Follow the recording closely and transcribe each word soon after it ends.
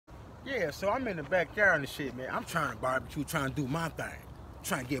Yeah, so I'm in the backyard and shit, man. I'm trying to barbecue, trying to do my thing.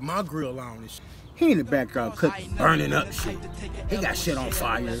 Trying to get my grill on and shit. He in the backyard cooking, burning up shit. He got shit on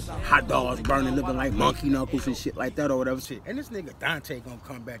fire, hot dogs burning, looking like monkey knuckles and shit like that or whatever shit. And this nigga Dante gonna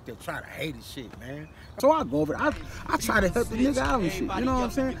come back there try to hate his shit, man. So I go over there, I try to help the nigga out and shit, you know what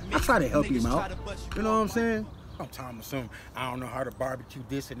I'm saying? I try to help him out, you know what I'm saying? I'm telling him something, I don't know how to barbecue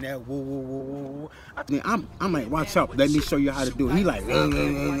this and that, woo, woo, woo, woo, woo. I'm like, watch out, let me show you how to do it. He like,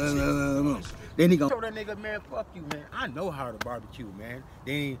 then he gonna tell that nigga, man, fuck you, man. I know how to barbecue, man.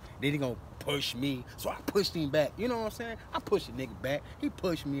 Then he gonna push me. So I pushed him back, you know what I'm saying? I pushed the nigga back. He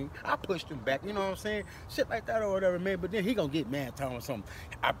pushed me. I pushed him back, you know what I'm saying? Shit like that or whatever, man. But then he gonna get mad telling me something.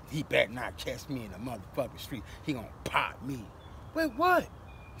 He better not catch me in the motherfucking street. He gonna pop me. Wait, what?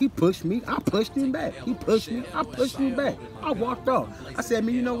 He pushed me, I pushed him back. He pushed me, I pushed him back. I walked off. I said,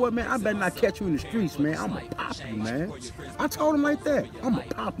 man, you know what, man? I better not catch you in the streets, man. I'ma pop you, man. I told him like that. I'ma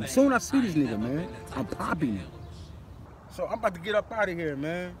pop him. Soon as I see this nigga, man, I'm popping him. So I'm about to get up out of here,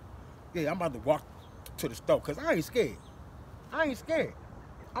 man. Yeah, I'm about to walk to the store, because I ain't scared. I ain't scared.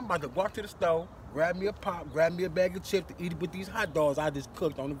 I'm about to walk to the store, grab me a pop, grab me a bag of chips to eat it with these hot dogs I just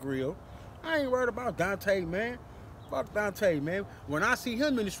cooked on the grill. I ain't worried about Dante, man. Fuck Dante, man. When I see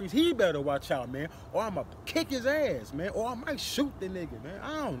him in the streets, he better watch out, man. Or I'ma kick his ass, man. Or I might shoot the nigga, man.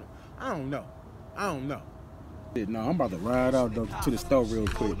 I don't know. No, I'm about to ride out to the store real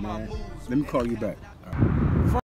quick, man. Let me call you back.